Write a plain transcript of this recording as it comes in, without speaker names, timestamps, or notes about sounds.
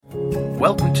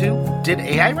Welcome to Did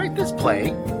AI Write This Play?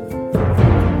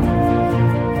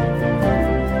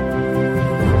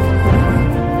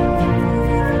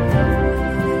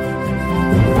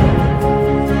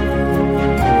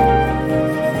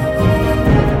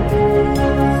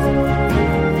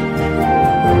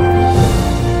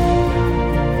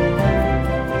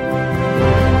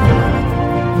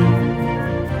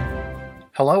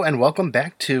 Hello and welcome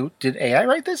back to Did AI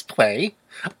Write This Play?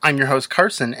 I'm your host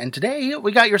Carson, and today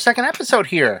we got your second episode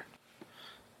here.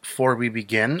 Before we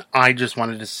begin, I just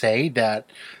wanted to say that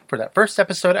for that first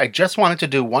episode, I just wanted to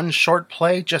do one short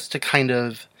play just to kind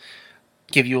of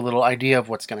give you a little idea of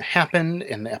what's going to happen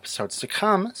in the episodes to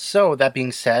come. So that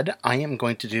being said, I am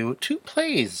going to do two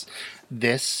plays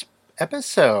this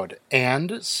episode,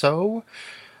 and so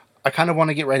I kind of want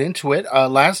to get right into it.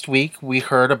 Last week, we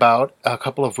heard about a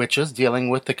couple of witches dealing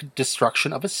with the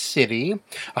destruction of a city.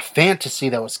 A fantasy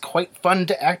that was quite fun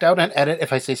to act out and edit,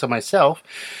 if I say so myself.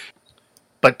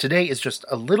 But today is just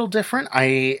a little different.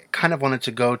 I kind of wanted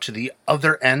to go to the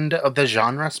other end of the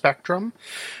genre spectrum.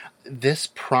 This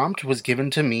prompt was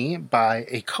given to me by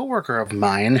a coworker of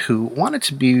mine who wanted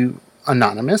to be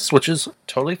anonymous, which is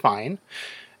totally fine.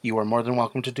 You are more than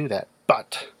welcome to do that.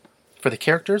 But for the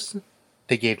characters,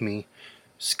 they gave me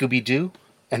Scooby-Doo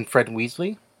and Fred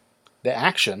Weasley. The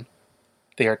action,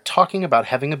 they are talking about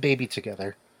having a baby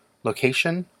together.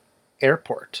 Location,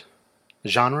 airport.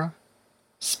 Genre,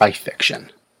 spy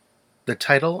fiction. The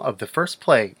title of the first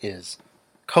play is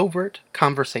Covert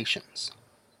Conversations.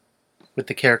 With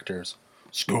the characters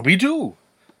Scooby-Doo,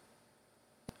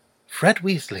 Fred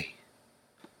Weasley,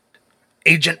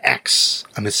 Agent X,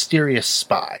 a mysterious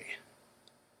spy.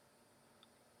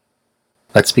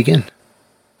 Let's begin.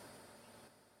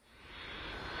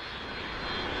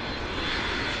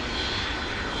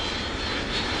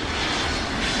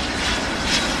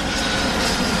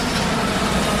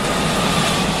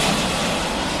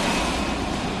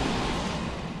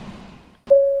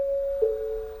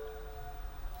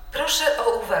 Proszę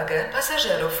o uwagę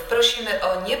pasażerów. Prosimy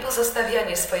o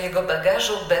niepozostawianie swojego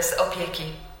bagażu bez opieki.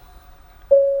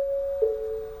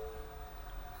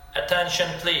 Attention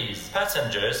please.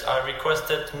 Passengers are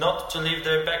requested not to leave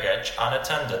their baggage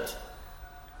unattended.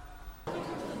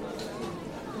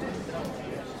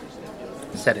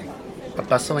 Setting: a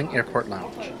bustling airport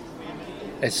lounge.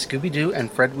 As Scooby-Doo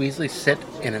and Fred Weasley sit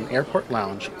in an airport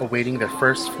lounge awaiting their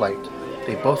first flight,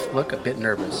 they both look a bit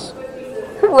nervous.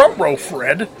 Ruh-roh,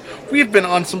 Fred! We've been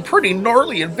on some pretty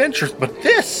gnarly adventures, but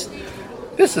this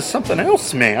is something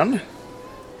else, man.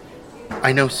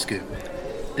 I know, Scoob.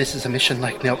 This is a mission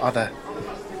like no other.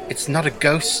 It's not a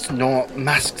ghost nor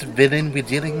masked villain we're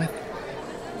dealing with.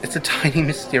 It's a tiny,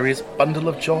 mysterious bundle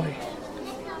of joy.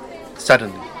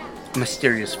 Suddenly, a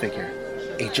mysterious figure,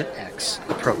 Agent X,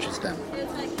 approaches them.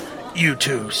 You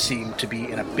two seem to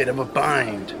be in a bit of a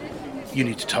bind. You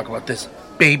need to talk about this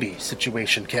baby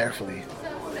situation carefully.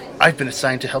 I've been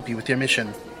assigned to help you with your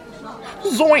mission.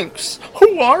 Zoinks!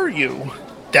 Who are you?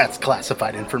 That's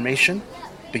classified information,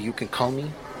 but you can call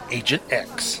me Agent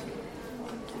X.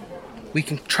 We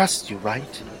can trust you,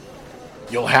 right?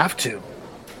 You'll have to.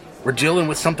 We're dealing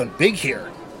with something big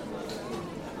here.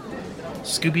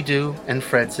 Scooby-Doo and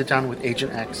Fred sit down with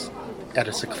Agent X at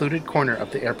a secluded corner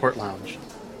of the airport lounge.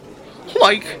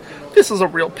 This is a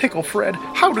real pickle, Fred.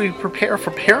 How do we prepare for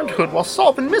parenthood while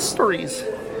solving mysteries?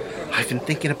 I've been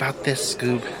thinking about this,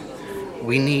 Scoob.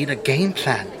 We need a game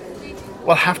plan.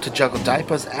 We'll have to juggle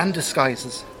diapers and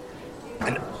disguises.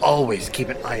 And always keep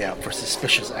an eye out for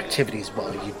suspicious activities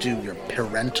while you do your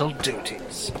parental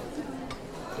duties.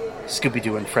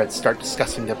 Scooby-Doo and Fred start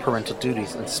discussing their parental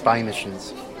duties and spy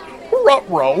missions.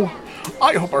 Ruh-roh!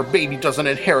 I hope our baby doesn't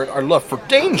inherit our love for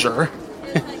danger.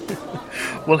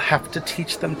 We'll have to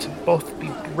teach them to both be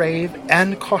brave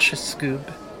and cautious, Scoob.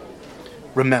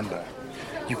 Remember,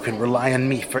 you can rely on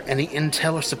me for any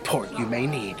intel or support you may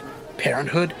need.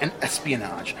 Parenthood and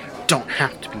espionage don't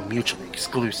have to be mutually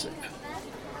exclusive.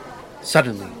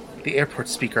 Suddenly, the airport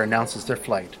speaker announces their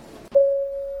flight.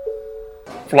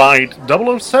 Flight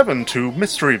 007 to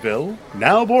Mysteryville,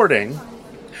 now boarding.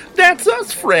 That's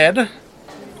us, Fred!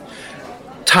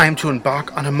 Time to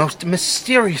embark on a most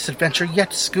mysterious adventure yet,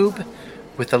 Scoob,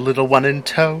 with a little one in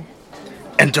tow.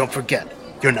 And don't forget,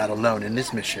 you're not alone in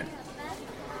this mission.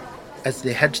 As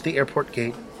they head to the airport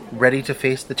gate, ready to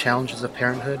face the challenges of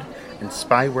parenthood and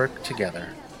spy work together.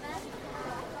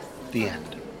 The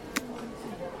end.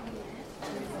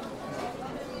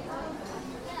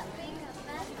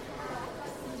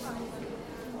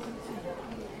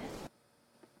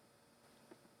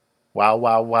 Wow,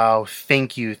 wow, wow.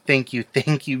 Thank you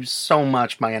so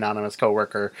much, my anonymous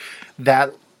coworker.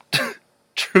 That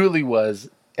truly was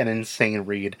an insane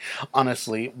read.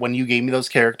 Honestly, when you gave me those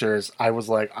characters, I was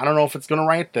like, I don't know if it's going to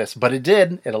write this, but it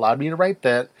did. It allowed me to write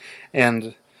that.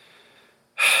 And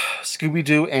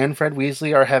Scooby-Doo and Fred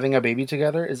Weasley are having a baby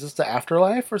together. Is this the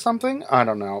afterlife or something? I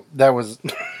don't know. That was...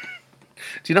 Do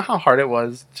you know how hard it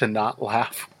was to not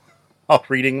laugh while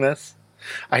reading this?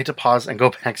 I had to pause and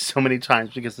go back so many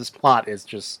times because this plot is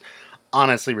just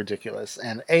honestly ridiculous.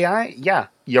 And AI, yeah,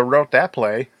 you wrote that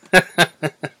play.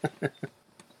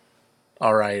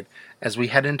 All right, as we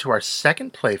head into our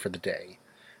second play for the day,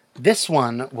 this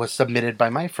one was submitted by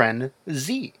my friend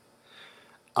Z.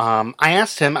 I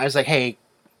asked him, I was like, hey,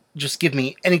 just give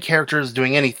me any characters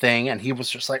doing anything. And he was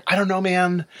just like, I don't know,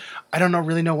 man. I don't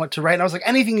really know what to write. And I was like,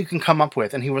 anything you can come up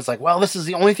with. And he was like, well, this is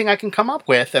the only thing I can come up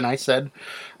with. And I said,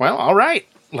 well, all right,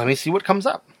 let me see what comes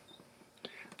up.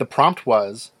 The prompt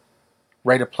was,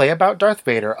 write a play about Darth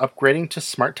Vader upgrading to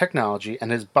smart technology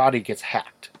and his body gets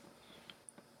hacked.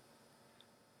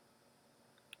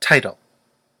 Title,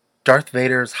 Darth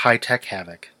Vader's High-Tech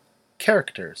Havoc.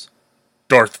 Characters,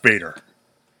 Darth Vader,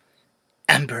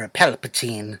 Emperor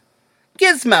Palpatine,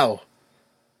 Gizmo,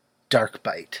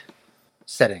 Darkbite.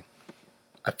 Setting,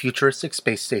 a futuristic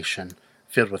space station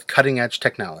filled with cutting-edge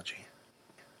technology.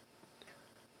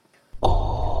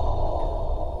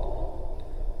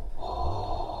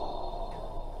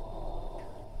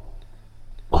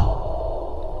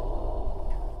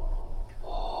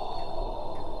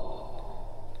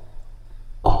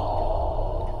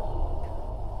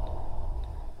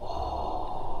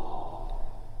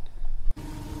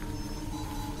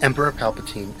 Emperor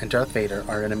Palpatine and Darth Vader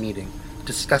are in a meeting,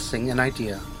 discussing an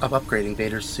idea of upgrading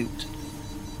Vader's suit.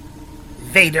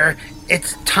 Vader,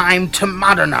 it's time to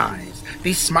modernize.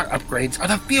 These smart upgrades are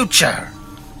the future.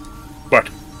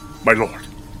 But, my lord,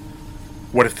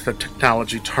 what if the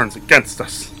technology turns against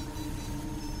us?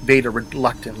 Vader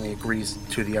reluctantly agrees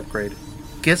to the upgrade.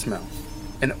 Gizmo,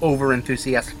 an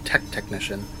over-enthusiastic tech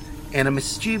technician, and a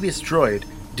mischievous droid,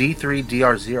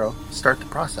 D3DR0, start the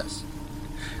process.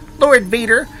 Lord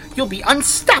Vader, you'll be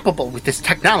unstoppable with this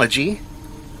technology.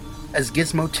 As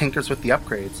Gizmo tinkers with the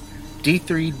upgrades,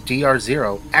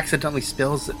 D3DR0 accidentally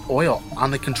spills oil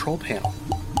on the control panel.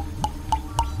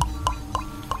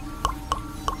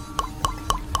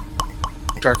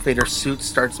 Darth Vader's suit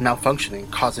starts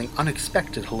malfunctioning, causing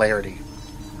unexpected hilarity.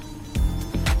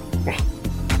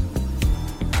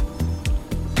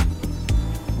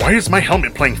 Why is my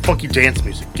helmet playing funky dance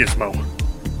music, Gizmo?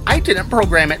 I didn't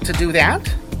program it to do that.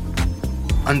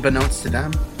 Unbeknownst to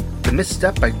them, the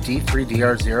misstep by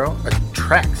D3DR0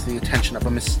 attracts the attention of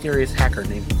a mysterious hacker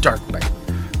named Darkbite,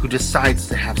 who decides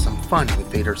to have some fun with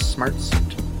Vader's smart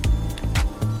suit.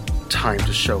 Time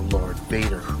to show Lord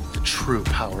Vader the true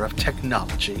power of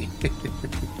technology.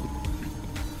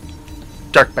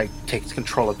 Darkbite takes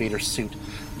control of Vader's suit,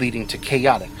 leading to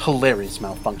chaotic, hilarious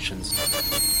malfunctions.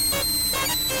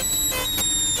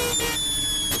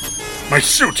 My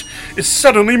suit is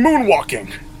suddenly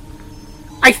moonwalking!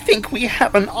 I think we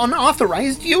have an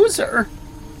unauthorized user.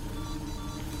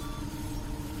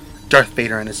 Darth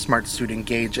Vader and his smart suit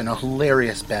engage in a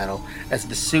hilarious battle as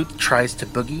the suit tries to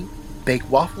boogie, bake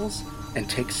waffles, and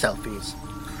take selfies.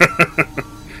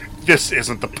 This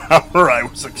isn't the power I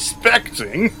was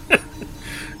expecting.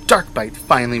 Darkbite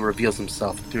finally reveals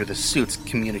himself through the suit's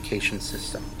communication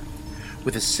system,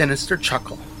 with a sinister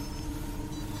chuckle.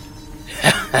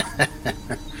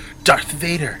 Darth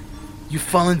Vader, you've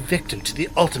fallen victim to the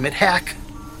ultimate hack.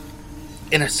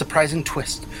 In a surprising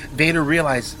twist, Vader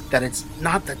realizes that it's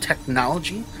not the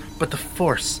technology, but the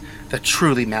Force that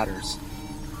truly matters.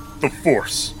 The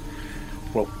Force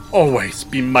will always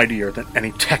be mightier than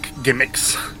any tech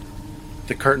gimmicks.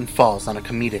 The curtain falls on a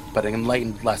comedic but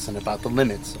enlightened lesson about the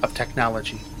limits of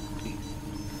technology.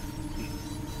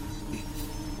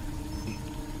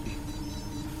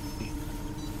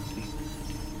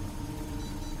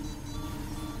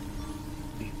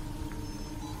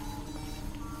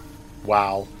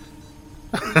 Wow.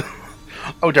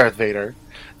 Oh, Darth Vader.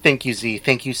 Thank you, Z.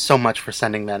 Thank you so much for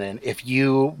sending that in. If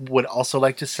you would also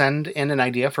like to send in an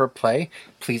idea for a play,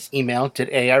 please email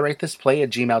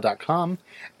didAIWriteThisPlay@gmail.com.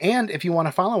 And if you want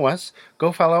to follow us,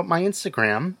 go follow my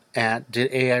Instagram at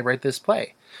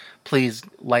didAIWriteThisPlay. Please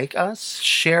like us,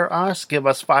 share us, give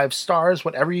us 5 stars,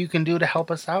 whatever you can do to help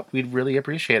us out. We'd really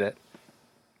appreciate it.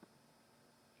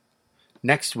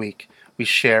 Next week, we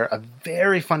share a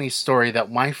very funny story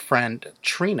that my friend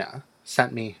Trina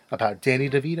sent me about Danny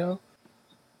DeVito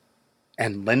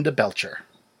and Linda Belcher.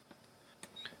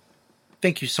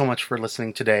 Thank you so much for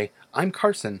listening today. I'm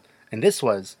Carson, and this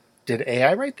was Did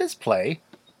AI Write This Play?